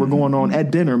conversations that were going on at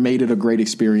dinner made it a great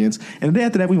experience. And the day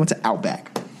after that, we went to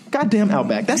Outback. Goddamn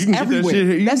Outback. That's You can get that everywhere. shit-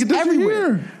 you can That's get that shit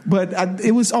everywhere. here. But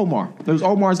it was Omar. It was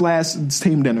Omar's last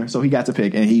team dinner, so he got to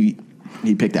pick, and he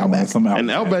picked Outback. Some out- And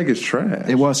Outback is trash.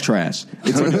 It was trash.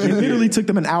 It literally took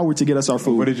them an hour to get us our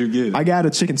food. What did you get? I got a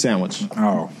chicken sandwich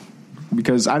Oh,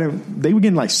 because they were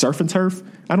getting like surf and turf.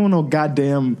 I don't know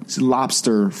goddamn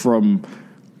lobster from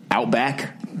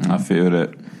Outback. I feel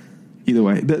that. Either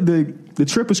way, the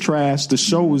trip was trash. The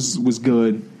show was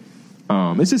good.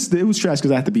 It was trash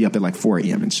because I had to be up at like 4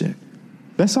 a.m. and shit.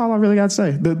 That's all I really got to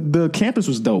say. The campus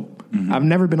was dope. I've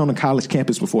never been on a college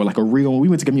campus before, like a real. We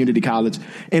went to community college,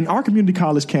 and our community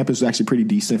college campus was actually pretty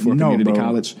decent for a community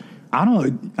college. I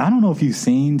don't know if you've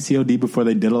seen COD before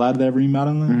they did a lot of that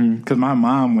remodeling. Because my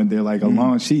mom went there like a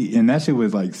long sheet, and that shit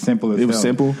was like simple as It was hell.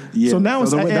 simple? Yeah. So now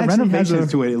the it actually has renovations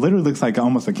a- to it literally looks like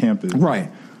almost a campus. Right.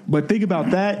 But think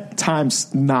about that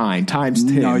times 9, times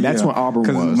 10. No, That's yeah. what Auburn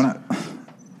 'Cause was. when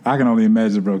I can only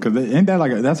imagine, bro. Because ain't that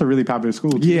like that's a really popular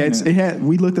school? Too, Yeah, isn't it had.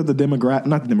 We looked at the demographic,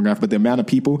 not the demographic, but the amount of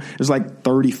people. There's like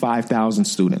 35,000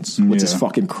 students, which is Yeah.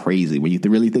 fucking crazy when you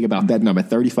really think about that number,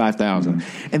 35,000.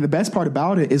 And the best part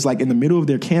about it is, like in the middle of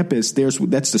their campus, that's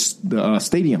the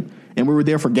stadium, and we were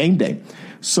there for game day.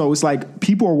 So it's like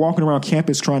people are walking around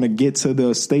campus trying to get to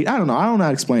the state. I don't know how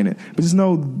to explain it, but just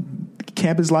know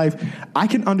campus life. I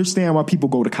can understand why people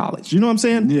go to college. You know what I'm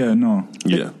saying? Yeah, no.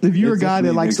 Yeah. If you're It's a guy that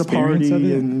definitely likes the to party experience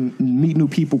of it. and meet new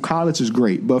people, college is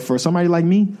great. But for somebody like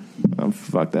me,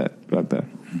 fuck that. Fuck that.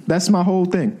 That's my whole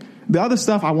thing. The other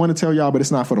stuff I want to tell y'all, but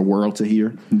it's not for the world to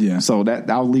hear. Yeah. So that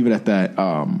I'll leave it at that.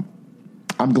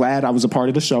 I'm glad I was a part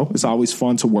of the show. It's always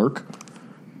fun to work.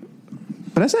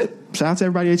 But that's it. Shout out to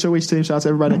everybody at HOH team. Shout out to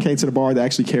everybody that came to the bar that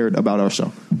actually cared about our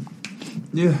show.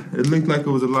 Yeah, it looked like it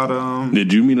was a lot of.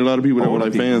 Did you meet a lot of people that were Older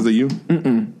like people. fans of you?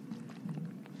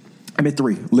 I met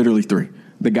 3, literally 3.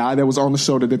 The guy that was on the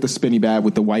show that did the spinny bag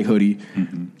with the white hoodie.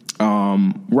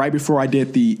 Right before I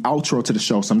did the outro to the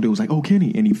show, some dude was like, "Oh,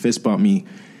 Kenny," and he fist bumped me.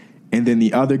 And then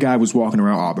the other guy was walking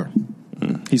around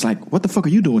Auburn. He's like, "What the fuck are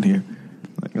you doing here?"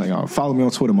 Like, oh, follow me on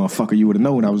Twitter, motherfucker. You would have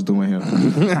known what I was doing here.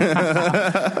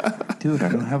 Dude, I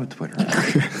don't have a Twitter.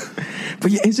 But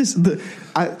yeah, it's just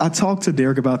I talked to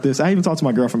Derek about this. I even talked to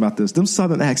my girlfriend about this. Them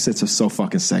Southern accents are so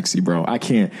fucking sexy, bro. I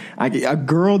can't. A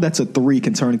girl that's a 3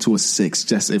 can turn into a 6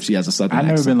 just if she has a Southern I've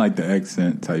accent. never been like the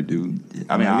accent type dude.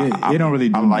 I mean, Like, it don't really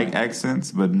do I like much.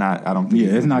 accents, but not. I don't think. Yeah,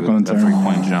 it's not gonna a turn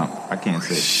 3-point jump. I can't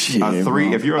say Shit, a 3.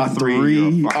 bro. If you're a 3,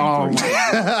 you're a fucking 3.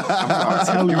 I'm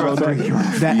telling you, bro,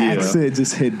 that accent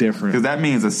just hit different. Because that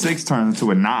means a 6 turns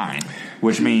into a 9,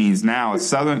 which means now a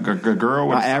girl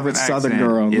with An a average Southern accent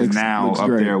girl is looks now up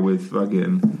great. there with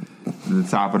fucking the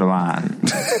top of the line.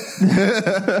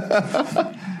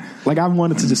 Like, I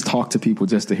wanted to just talk to people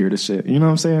just to hear this shit. You know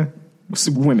what I'm saying?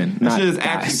 Women, That not shit is guys.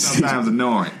 actually sometimes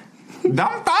annoying.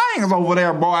 Dumb things over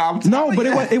there, boy. I'm No, telling but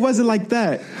you. it wasn't like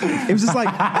that. It was just like,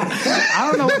 I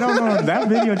don't know. No. That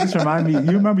video just reminded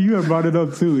me. You remember you had brought it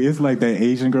up too. It's like that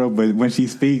Asian girl, but when she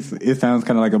speaks, it sounds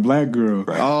kind of like a black girl.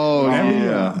 Oh,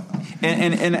 yeah.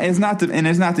 And it's not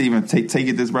to even take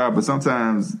it this route, but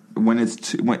sometimes when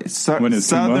it's When it's too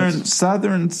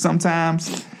southern much.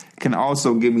 sometimes can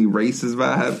also give me racist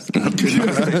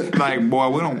vibes. Like, boy,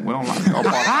 we don't like our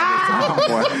part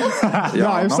boy.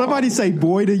 no, if somebody say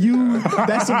boy to you,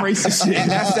 that's some racist shit.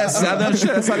 that's that southern shit.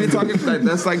 That's how they talking.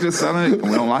 That's like just southern.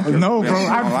 We don't like it. No, bro, We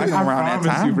don't like it I around that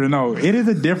promise time. you, bro. No, it is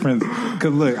a difference.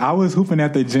 Because look, I was hooping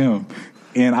at the gym,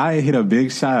 and I hit a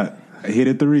big shot. I hit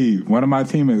a 3. One of my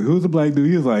teammates, who's a black dude,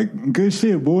 he was like, "Good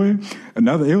shit, boy."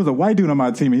 It was a white dude on my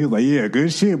team, and he was like, "Yeah,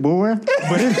 good shit, boy."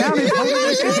 But it sounded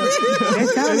totally different. It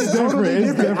sounded totally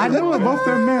different. I knew what both of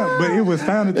them meant, but it was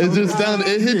sounded. It just sounded,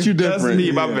 it hit you That's different.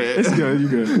 me, my bad. It's good, you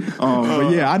good. But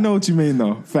yeah, I know what you mean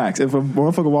though. Facts. If a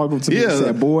motherfucker walked up to me and Yeah.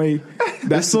 said boy,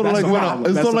 It's sort of like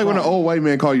when an old white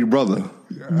man call you brother.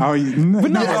 Oh, But no,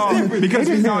 that's different. Because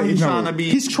we know he's trying to be.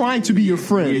 He's trying to be your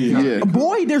friend. Yeah.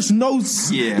 Boy, there's no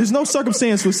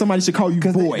circumstance where somebody should call you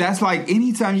boy. That's like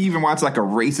anytime you even watch like a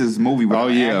racist movie with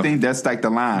acting, that's like the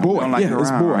line. Boy, don't like yeah, it's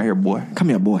around boy. right here, boy. Come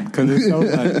here, boy. because it's so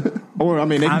like, Or I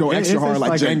mean, they can go extra hard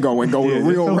like Django and go the it's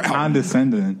real so route.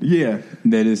 condescending. Yeah,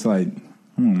 That it's like,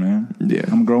 come on, man. Yeah.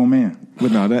 I'm a grown man.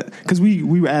 but no, that because we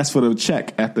were asked for the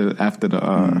check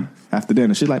after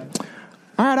dinner. She's like,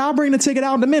 all right, I'll bring the ticket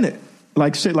out in a minute.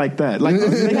 Like shit like that. Like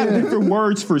they have different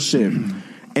words for shit.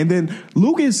 And then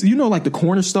Lucas, like the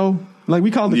corner store, like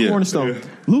we call it the corner store.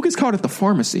 Lucas called it the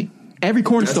pharmacy. Every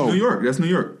corner That's store. New York. That's New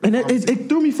York. And it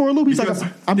threw me for a loop. He's Because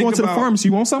like, I'm going to the think about- pharmacy.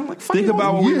 You want something? Like, Think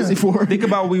about what we was for. Think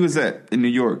about what we was at in New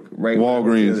York, right?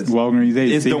 Walgreens. Walgreens,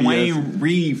 It's CVS. Dwayne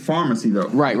Reed Pharmacy, though.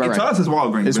 Right. To us, it's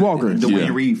Walgreens. It's but Walgreens. Dwayne Yeah.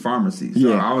 Reed Pharmacy. So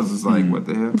Yeah. I was just like, what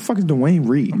the hell? Who the fuck is Dwayne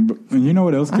Reed? And you know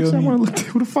what else killed Actually, I me? want to look.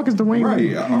 Who the fuck is Dwayne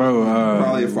Reed? Bro,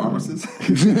 probably a pharmacist.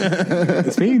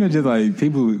 Speaking of just like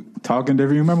people talking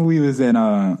different, you remember we was in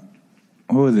what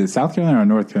was it, South Carolina or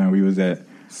North Carolina? We was at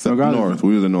North.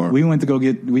 We was in North. We went to go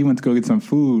get some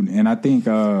food, and I think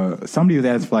somebody was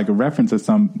asked for like a reference or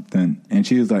something, and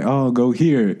she was like, "Oh, go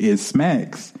here. It's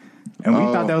Smacks." And we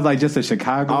thought that was like just a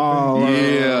Chicago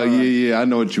thing. Yeah. I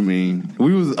know what you mean.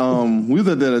 We was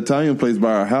at that Italian place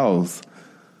by our house,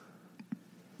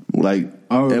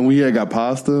 and we had got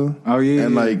pasta. Oh, yeah,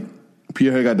 and yeah. like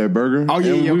Pierre had got that burger. Oh,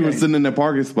 yeah, and yeah, we okay. were sitting in that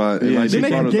parking spot. And, Yeah, like, Didn't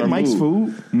brought they us get our Mike's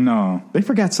food? No, They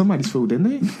forgot somebody's food, didn't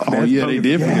they? Oh yeah, they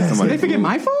did forget Did somebody. they forget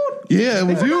my food? Yeah, it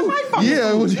was forgot you. my fucking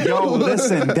Yeah, it was you. Yo,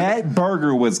 listen, that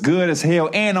burger was good as hell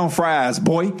and on fries,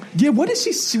 boy. Yeah. What did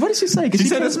she say? 'Cause She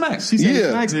said came- it's Smacks. She said Yeah. it's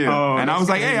Smacks. Yeah. Oh, and I was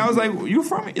like, you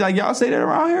from like y'all say that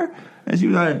around here? And she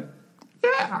was like,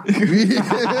 yeah.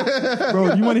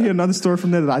 bro, you want to hear another story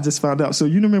from there that I just found out? So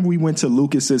you remember we went to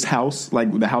Lucas's house,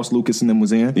 like the house Lucas and them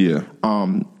was in? Yeah.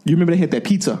 You remember they had that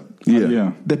pizza?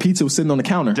 Yeah. The pizza was sitting on the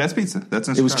counter. Jets Pizza. That's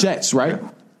in It was Chicago. Jets, right? Yeah.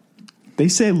 They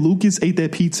said Lucas ate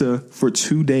that pizza for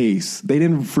 2 days. They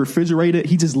didn't refrigerate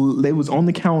it. It was on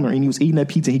the counter and he was eating that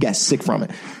pizza. And he got sick from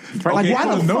it. Like, Okay, why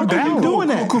cool, the fuck are you doing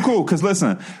that? Cool. Because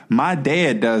listen, my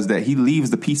dad does that. He leaves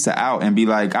the pizza out and be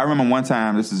like, I remember one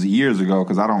time, this is years ago,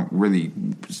 because I don't really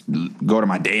go to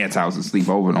my dad's house and sleep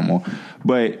over no more.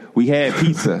 But we had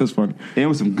pizza. That's funny. And it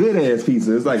was some good ass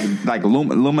pizza. It's like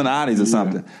Illuminati's or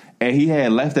something. And he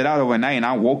had left it out overnight, and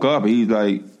I woke up and he's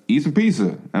like, eat some pizza.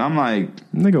 And I'm like,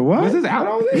 Nigga, what? was this out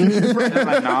over there? I'm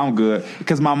like, no, I'm good.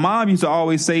 Because my mom used to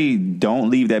always say,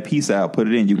 don't leave that pizza out, put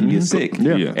it in, you can get sick.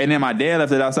 Yeah. And then my dad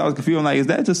left it out, so I was confused. I'm like, is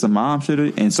that just some mom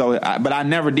shit? And so, but I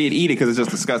never did eat it because it's just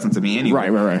disgusting to me anyway.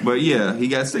 Right. But yeah, he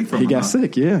got sick from it. He got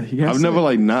sick, yeah. I've never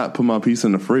like not put my pizza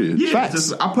in the fridge. Yeah, Facts.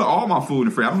 just, I put all my food in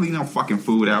the fridge. I don't leave no fucking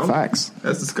food out. Facts.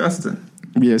 That's disgusting.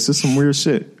 Yeah, it's just some weird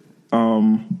shit.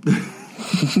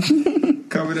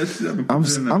 Cover that shit up and put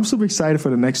it in there. I'm super excited for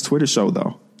the next Twitter show,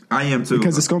 though. I am too.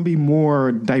 Because it's going to be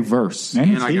more diverse. And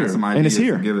and it's I here. got some ideas And it's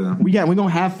here. to give them. We're going to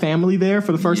have family there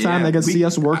for the first time. They're going to see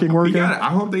us working. I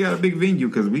hope they got a big venue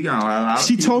because we got a lot of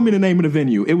She people. told me the name of the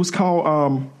venue. It was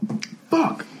called,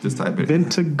 Just type it.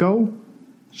 Ventago,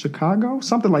 Chicago?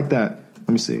 Something like that. Let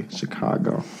me see.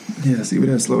 Chicago. Yeah, see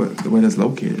where the way that's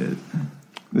located.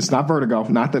 It's not Vertigo,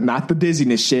 not the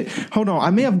dizziness shit. Hold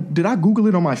on, did I Google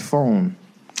it on my phone?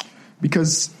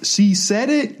 Because she said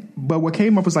it, but what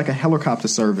came up was like a helicopter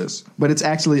service, but it's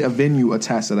actually a venue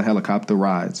attached to the helicopter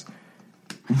rides.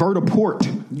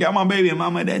 Vertiport. Got my baby and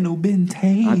mama that new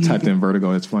Bentay. I typed in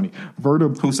Vertigo. It's funny.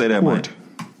 Vertiport. Who say that, Mike?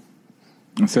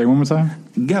 Say it one more time.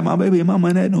 Got my baby and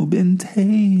mama that new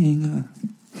Bentay.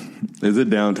 Is it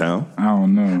downtown? I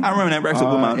don't know. I remember that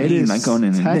actually with my It is like on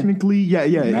in it. technically, yeah.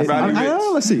 That's probably rich.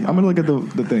 Let's see. I'm gonna look at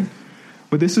the thing,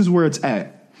 but this is where it's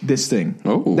at. This thing.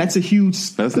 Oh. That's a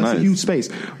huge. That's a nice. huge space.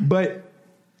 But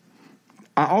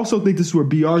I also think this is where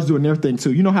BR's doing their thing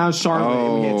too. You know how in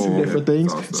Charlotte we had two different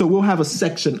things, so we'll have a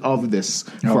section of this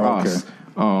for us.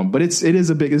 But it's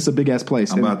a big ass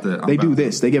place. I'm And about to- they do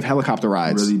this. They give helicopter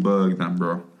rides. Really bugged them,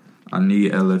 bro. I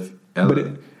need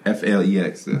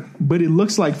FLEX. But it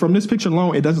looks like from this picture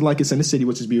alone, it doesn't like it's in the city,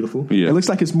 which is beautiful. Yeah. It looks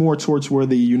like it's more towards where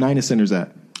the United Center's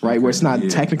at, right? Where it's not Yeah.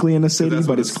 technically in the city, that's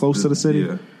but what it's close to the city.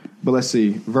 yeah. But let's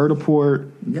see,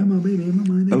 Vertiport, Got my baby and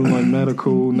mama. Illinois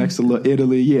Medical, next to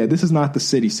Italy. Yeah, this is not the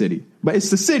city, but it's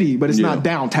the city, but it's Yeah. not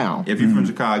downtown. If you're from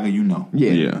Chicago, you know.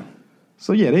 Yeah.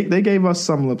 So yeah, they gave us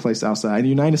some little place outside. And the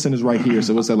United Center's right here,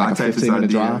 so it's at like I a typed this 15-minute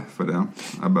idea drive. for them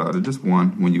about it. Just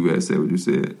one when you had said what you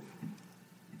said.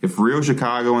 If real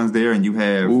Chicagoans there and you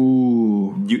have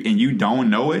Ooh, you don't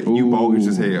know it, you bogus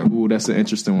as hell. Ooh, that's an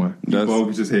interesting one. You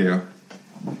bogus as hell.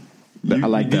 I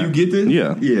like do that. you get this?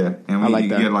 Yeah. Yeah. And I like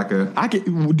that. get like a...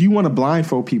 Do you want to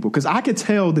blindfold people? Because I could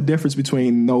tell the difference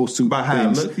between those two By how it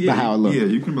things. looks. By Yeah, how it looks. Yeah,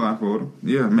 you can blindfold them.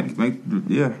 Yeah,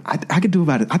 yeah. I could do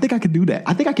about it. I think I could do that.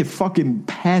 I think I could fucking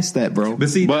pass that, bro. But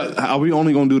see, But are we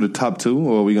only gonna do the top 2,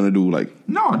 or are we gonna do like?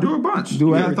 no, do a bunch. Do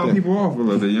you gotta throw everything. people off a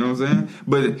little bit. You know what I'm saying?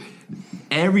 But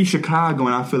every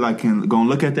Chicagoan, I feel like, can gonna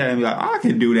look at that and be like, I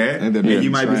can do that, And and, then you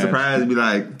might be trash. surprised and be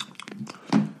like,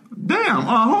 damn,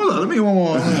 hold on, let me one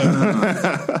more.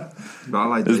 But I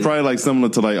like It's that. probably like similar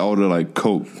to like all the like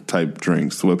Coke type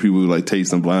drinks where people like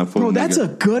taste them blindfold. Bro, that's a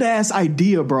good ass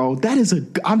idea, bro. That is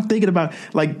I'm thinking about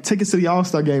like tickets to the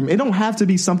All-Star game. It don't have to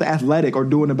be something athletic or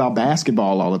doing about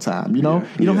basketball all the time. You know,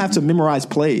 you don't have to memorize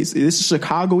plays. It's a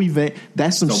Chicago event.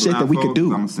 That's some shit that we could do.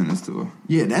 I'm gonna send this to her.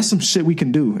 Yeah, that's some shit we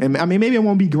can do. And I mean, maybe it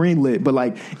won't be greenlit, but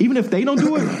like, even if they don't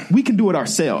do it, we can do it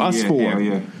ourselves. Us Yeah, four. hell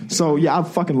yeah. So yeah, I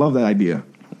fucking love that idea.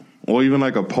 Or even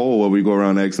like a poll where we go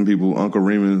around asking people Uncle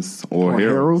Remus or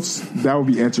Harold's. Harold's. That would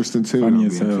be interesting too. Funny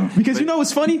as hell. Because you know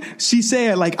what's funny? She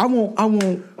said like, I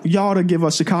want y'all to give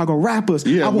us Chicago rappers.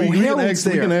 Yeah, I want we can Harold's ask-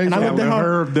 we there. can ask And I that. looked at her.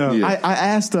 Herb, though. Yeah. I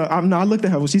asked her. I looked at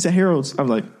her when she said Harold's. I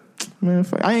was like, man,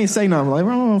 fuck. I ain't say nothing. I'm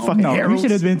like, oh, fucking No, we Harold's.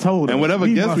 should have been told. And whatever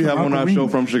We guests want we some have on Uncle our show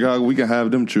Remus. from Chicago, we can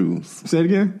have them choose. Say it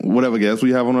again. Whatever guests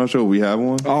we have on our show, we have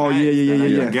one. Oh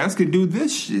yeah. Guys could do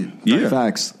this shit. Yeah.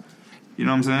 Facts. You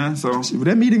know what I'm saying? So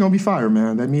That meeting gonna be fire,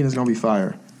 man. That meeting's gonna be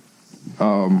fire.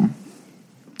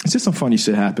 It's just some funny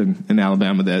shit happened in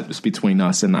Alabama that's between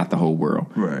us and not the whole world.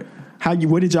 right.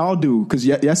 What did y'all do? Because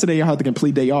yesterday y'all had the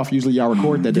complete day off. Usually y'all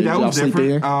record that day. That Did y'all was sleep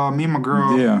different. there? Me and my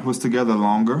girl Yeah. was together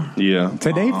longer. Yeah.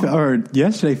 Today or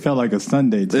yesterday felt like a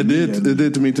Sunday. To It me, did. and- It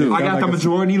did to me too. I got like the a-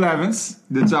 majority 11s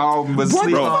that y'all was What sleep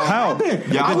the Bro, fuck on. how? happened?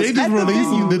 Yeah, I Did was they just at the release?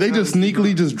 venue. Did they just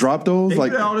sneakily just drop those? They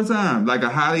Like, do it all the time. Like a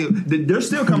highly, they're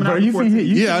still coming Bro, out. you before can hit.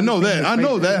 You yeah, I know that. I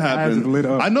know that Eyes lit happened.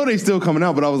 up. I know they still coming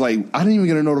out, but I was like, I didn't even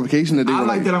get a notification that they I were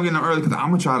like that I'm getting them early because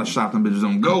I'm gonna try to shop them bitches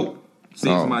on Go. See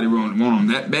if Oh. somebody want them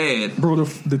that bad. Bro,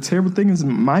 the terrible thing is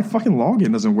my fucking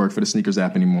login doesn't work for the sneakers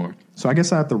app anymore. So I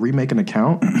guess I have to remake an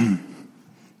account.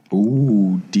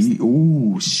 Ooh,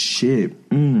 shit.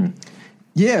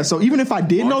 Yeah, so even if I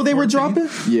did know they were 14th? dropping,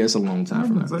 yeah, it's a long time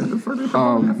for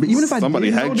that. But even if I somebody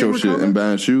did know hacked they your were shit coming- and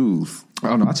buying shoes. I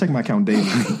don't know. I check my account daily.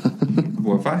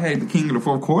 Boy, if I had the king of the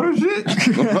fourth quarter shit,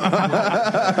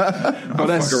 Oh,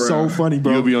 that's so funny,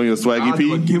 bro. You'll be on your Swaggy I'll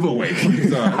do a P. giveaway. Sorry,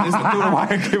 it's a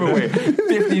through-the-wire giveaway.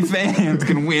 50 fans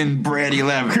can win Brad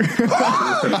 11. I'll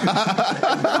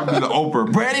be the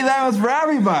Oprah. Brad 11's for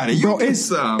everybody. You Bro, get it's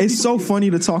some. so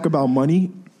funny to talk about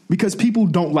money because people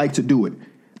don't like to do it.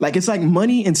 Like, it's like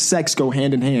money and sex go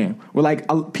hand in hand. Where, like,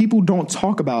 people don't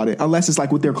talk about it unless it's,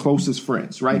 like, with their closest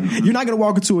friends, right? Mm-hmm. You're not going to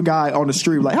walk into a guy on the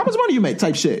street like, how much money you make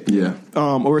type shit. Yeah.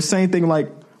 Or the same thing like,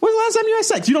 when's the last time you had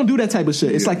sex? You don't do that type of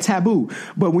shit. It's, like, taboo.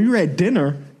 But when we were at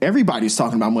dinner, everybody's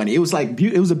talking about money. It was, like,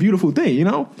 it was a beautiful thing, you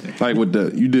know? Like with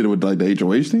you did it with like the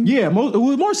HOH thing. Yeah,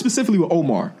 more specifically with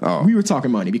Omar. Oh. We were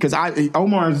talking money because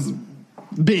Omar's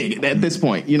big at this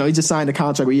point. You know, he just signed a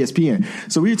contract with ESPN.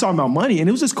 So we were talking about money, and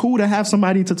it was just cool to have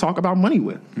somebody to talk about money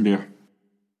with. Yeah.